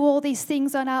strive and do all these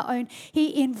things on our own.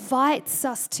 He invites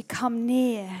us to come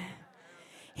near.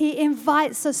 He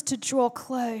invites us to draw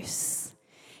close.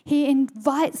 He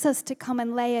invites us to come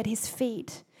and lay at His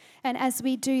feet. And as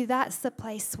we do, that's the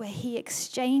place where He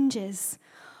exchanges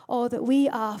all that we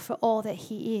are for all that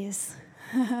He is.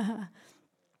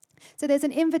 So there's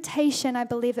an invitation, I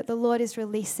believe, that the Lord is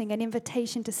releasing, an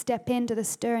invitation to step into the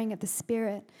stirring of the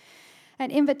Spirit, an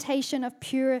invitation of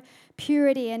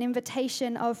purity, an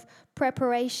invitation of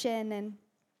preparation.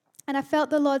 And I felt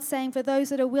the Lord saying, for those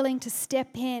that are willing to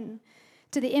step in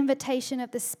to the invitation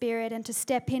of the Spirit and to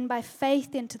step in by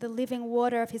faith into the living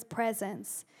water of His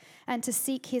presence and to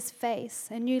seek His face,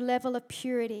 a new level of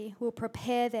purity will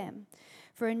prepare them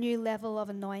for a new level of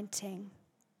anointing.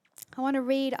 I want to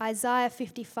read Isaiah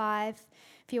 55.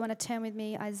 If you want to turn with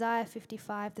me, Isaiah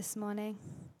 55 this morning.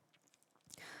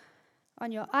 On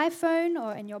your iPhone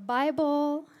or in your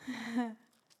Bible.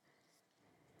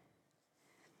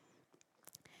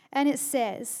 And it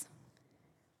says,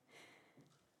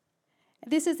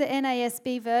 this is the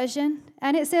NASB version,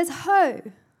 and it says, ho,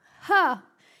 ha.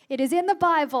 It is in the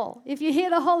Bible. If you hear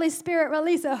the Holy Spirit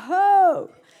release a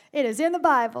ho, it is in the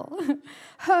Bible.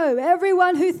 Ho,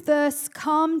 everyone who thirsts,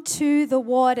 come to the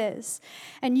waters.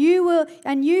 And you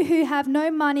who have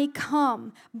no money,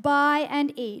 come, buy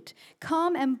and eat.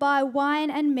 Come and buy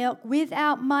wine and milk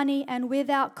without money and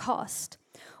without cost.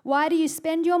 Why do you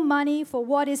spend your money for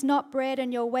what is not bread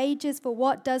and your wages for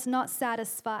what does not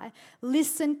satisfy?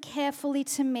 Listen carefully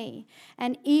to me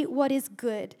and eat what is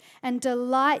good and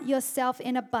delight yourself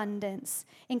in abundance.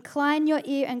 Incline your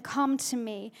ear and come to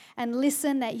me and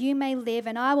listen that you may live,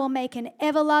 and I will make an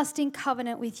everlasting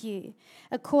covenant with you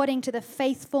according to the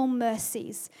faithful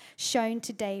mercies shown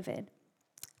to David.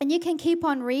 And you can keep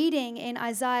on reading in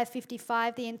Isaiah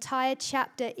 55. The entire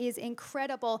chapter is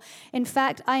incredible. In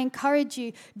fact, I encourage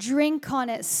you, drink on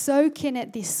it, soak in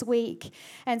it this week,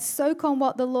 and soak on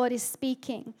what the Lord is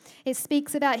speaking. It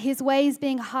speaks about His ways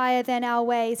being higher than our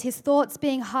ways, His thoughts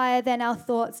being higher than our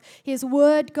thoughts, His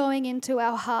word going into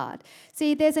our heart.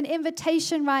 See, there's an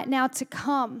invitation right now to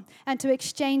come and to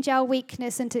exchange our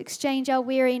weakness and to exchange our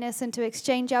weariness and to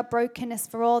exchange our brokenness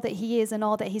for all that He is and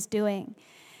all that He's doing.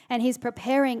 and he's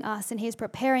preparing us, and he's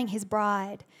preparing his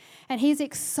bride. And he's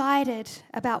excited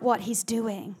about what he's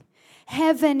doing.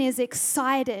 Heaven is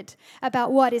excited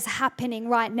about what is happening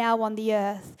right now on the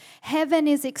earth. Heaven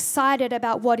is excited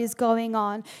about what is going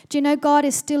on. Do you know God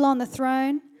is still on the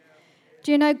throne?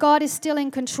 Do you know God is still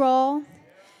in control?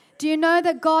 Do you know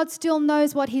that God still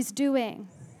knows what he's doing?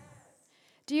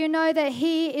 Do you know that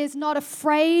he is not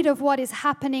afraid of what is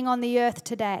happening on the earth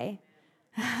today?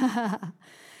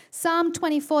 Psalm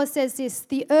 24 says this,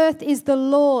 "The earth is the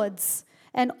Lord's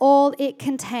and all it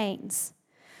contains,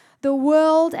 the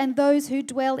world and those who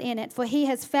dwell in it, for he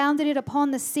has founded it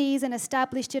upon the seas and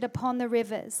established it upon the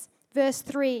rivers." Verse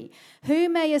 3, "Who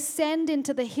may ascend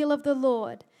into the hill of the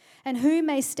Lord, and who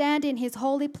may stand in his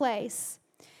holy place?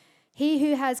 He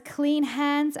who has clean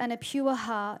hands and a pure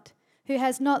heart, who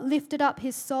has not lifted up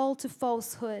his soul to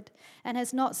falsehood and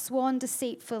has not sworn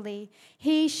deceitfully,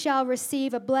 he shall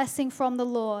receive a blessing from the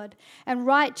Lord and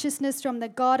righteousness from the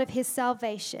God of his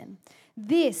salvation.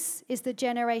 This is the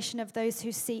generation of those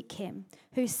who seek him,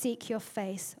 who seek your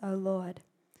face, O Lord."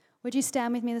 Would you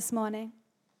stand with me this morning?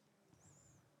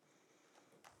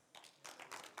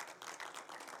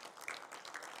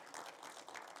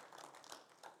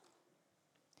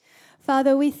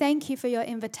 Father, we thank you for your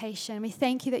invitation. We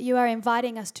thank you that you are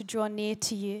inviting us to draw near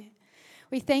to you.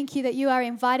 We thank you that you are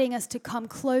inviting us to come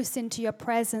close into your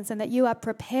presence and that you are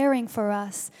preparing for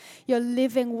us your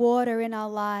living water in our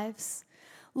lives.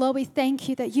 Lord, we thank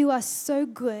you that you are so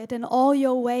good and all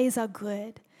your ways are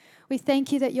good. We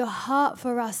thank you that your heart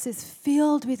for us is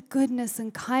filled with goodness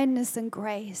and kindness and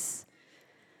grace.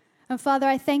 And Father,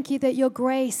 I thank you that your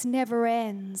grace never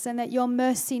ends and that your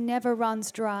mercy never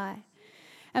runs dry.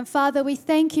 And Father, we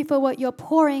thank you for what you're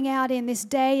pouring out in this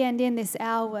day and in this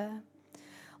hour.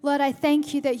 Lord, I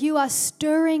thank you that you are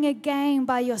stirring again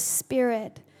by your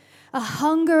Spirit a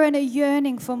hunger and a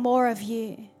yearning for more of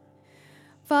you.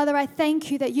 Father, I thank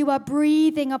you that you are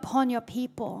breathing upon your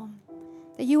people,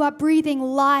 that you are breathing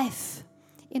life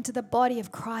into the body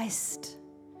of Christ.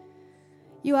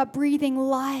 You are breathing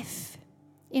life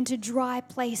into dry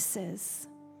places.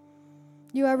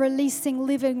 You are releasing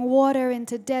living water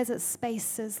into desert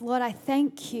spaces. Lord, I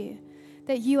thank you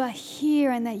that you are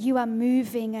here and that you are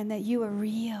moving and that you are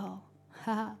real.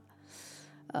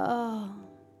 Oh.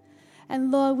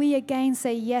 And Lord, we again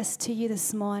say yes to you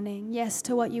this morning. Yes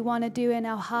to what you want to do in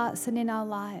our hearts and in our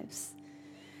lives.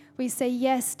 We say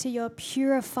yes to your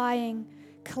purifying,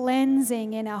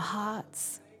 cleansing in our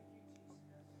hearts.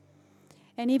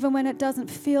 And even when it doesn't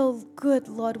feel good,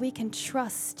 Lord, we can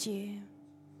trust you.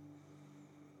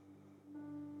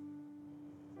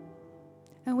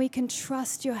 And we can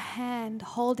trust your hand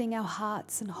holding our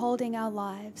hearts and holding our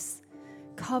lives,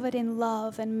 covered in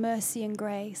love and mercy and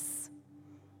grace.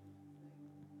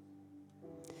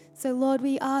 So Lord,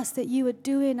 we ask that you would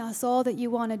do in us all that you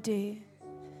want to do,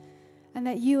 and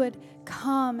that you would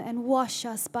come and wash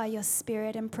us by your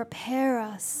Spirit and prepare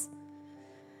us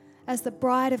as the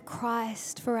bride of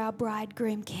Christ for our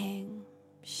bridegroom King.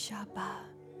 Shabbat.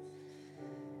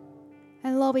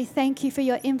 And Lord, we thank you for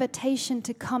your invitation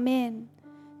to come in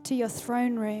to your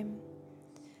throne room,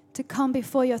 to come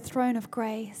before your throne of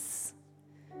grace.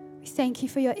 We thank you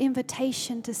for your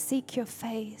invitation to seek your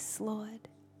face, Lord.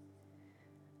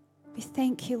 We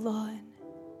thank you, Lord,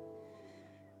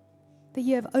 that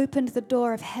you have opened the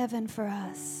door of heaven for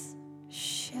us.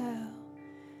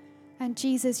 And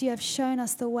Jesus, you have shown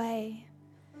us the way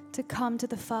to come to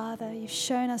the Father. You've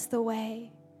shown us the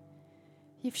way.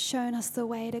 You've shown us the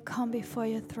way to come before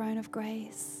your throne of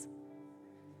grace.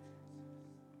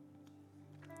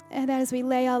 And as we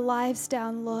lay our lives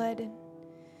down, Lord,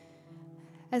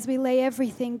 as we lay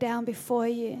everything down before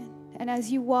you, and as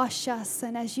you wash us,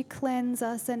 and as you cleanse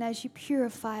us, and as you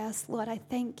purify us, Lord, I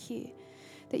thank you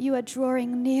that you are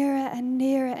drawing nearer and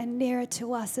nearer and nearer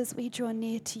to us as we draw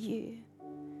near to you,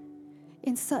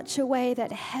 in such a way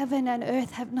that heaven and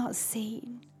earth have not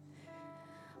seen.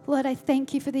 Lord, I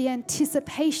thank you for the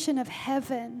anticipation of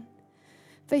heaven,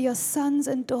 for your sons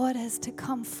and daughters to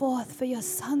come forth, for your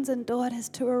sons and daughters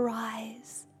to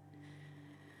arise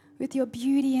with your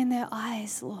beauty in their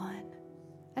eyes, Lord.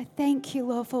 I thank you,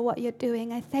 Lord, for what you're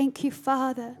doing. I thank you,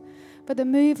 Father, for the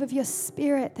move of your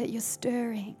Spirit that you're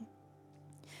stirring.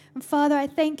 And Father, I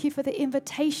thank you for the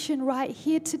invitation right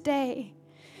here today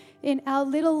in our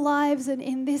little lives and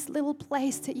in this little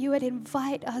place that you would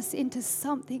invite us into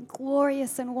something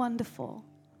glorious and wonderful.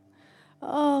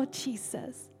 Oh,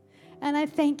 Jesus. And I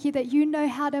thank you that you know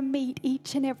how to meet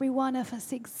each and every one of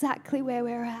us exactly where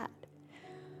we're at.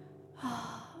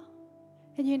 Oh,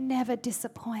 and you never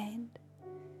disappoint.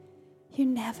 You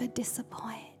never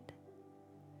disappoint.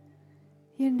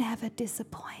 You never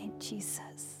disappoint,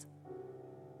 Jesus.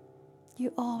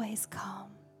 You always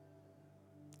come.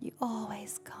 You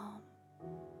always come.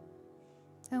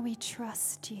 And we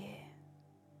trust you.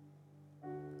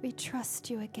 We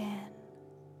trust you again.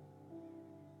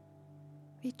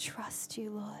 We trust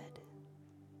you, Lord.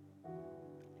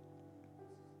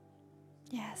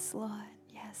 Yes, Lord.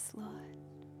 Yes, Lord.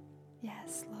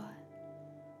 Yes, Lord.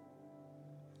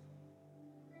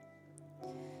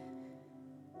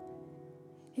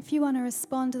 If you want to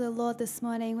respond to the Lord this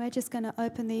morning, we're just going to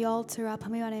open the altar up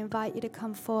and we want to invite you to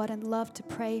come forward and love to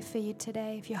pray for you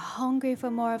today. If you're hungry for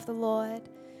more of the Lord,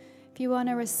 if you want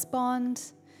to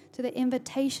respond to the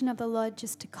invitation of the Lord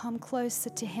just to come closer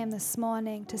to Him this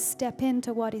morning, to step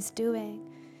into what He's doing.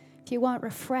 If you want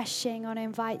refreshing, I want to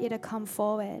invite you to come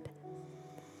forward.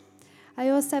 I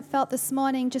also felt this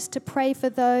morning just to pray for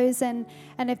those, and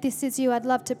if this is you, I'd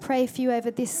love to pray for you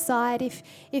over this side.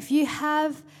 If you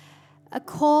have a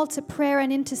call to prayer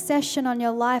and intercession on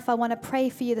your life, I want to pray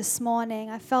for you this morning.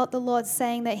 I felt the Lord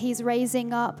saying that He's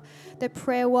raising up the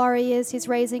prayer warriors. He's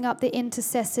raising up the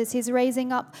intercessors. He's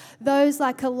raising up those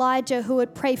like Elijah who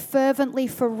would pray fervently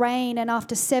for rain, and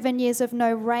after 7 years of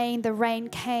no rain, the rain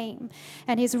came.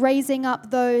 And He's raising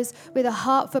up those with a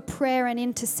heart for prayer and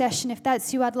intercession. If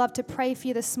that's you, I'd love to pray for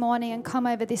you this morning and come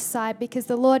over this side, because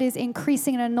the Lord is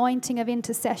increasing an anointing of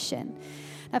intercession.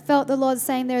 I felt the Lord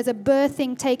saying there is a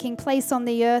birthing taking place on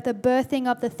the earth, a birthing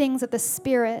of the things of the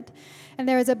Spirit. And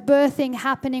there is a birthing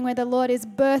happening where the Lord is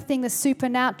birthing the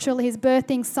supernatural. He's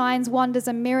birthing signs, wonders,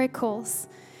 and miracles.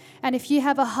 And if you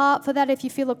have a heart for that, if you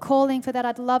feel a calling for that,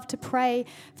 I'd love to pray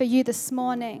for you this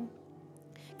morning.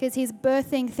 Because He's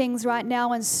birthing things right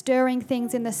now and stirring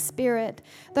things in the Spirit.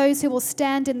 Those who will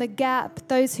stand in the gap,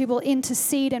 those who will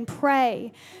intercede and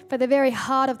pray for the very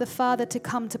heart of the Father to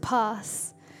come to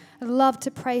pass. I'd love to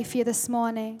pray for you this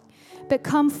morning. But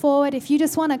come forward. If you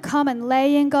just want to come and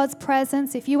lay in God's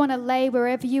presence, if you want to lay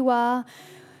wherever you are,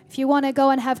 if you want to go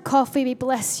and have coffee, we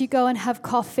bless you, go and have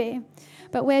coffee.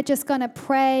 But we're just going to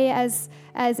pray as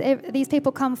these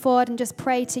people come forward and just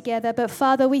pray together. But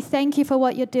Father, we thank you for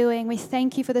what you're doing. We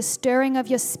thank you for the stirring of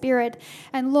your Spirit.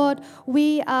 And Lord,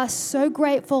 we are so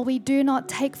grateful. We do not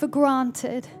take for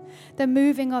granted the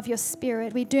moving of your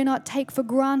Spirit. We do not take for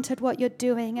granted what you're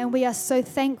doing. And we are so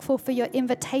thankful for your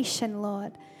invitation,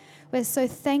 Lord. We're so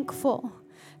thankful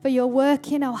for your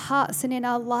work in our hearts and in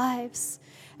our lives,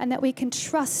 and that we can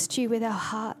trust you with our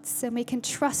hearts, and we can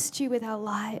trust you with our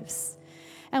lives,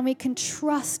 and we can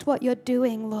trust what you're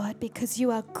doing, Lord, because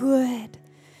you are good.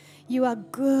 You are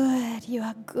good. You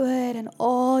are good, and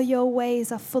all your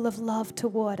ways are full of love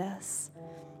toward us.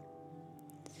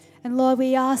 And Lord,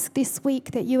 we ask this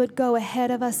week that you would go ahead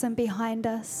of us and behind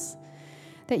us,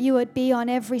 that you would be on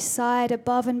every side,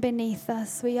 above and beneath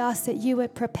us. We ask that you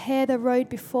would prepare the road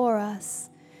before us,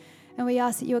 and we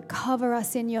ask that you would cover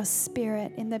us in your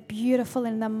Spirit, in the beautiful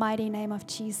and the mighty name of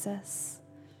Jesus.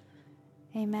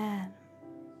 Amen.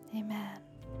 Amen.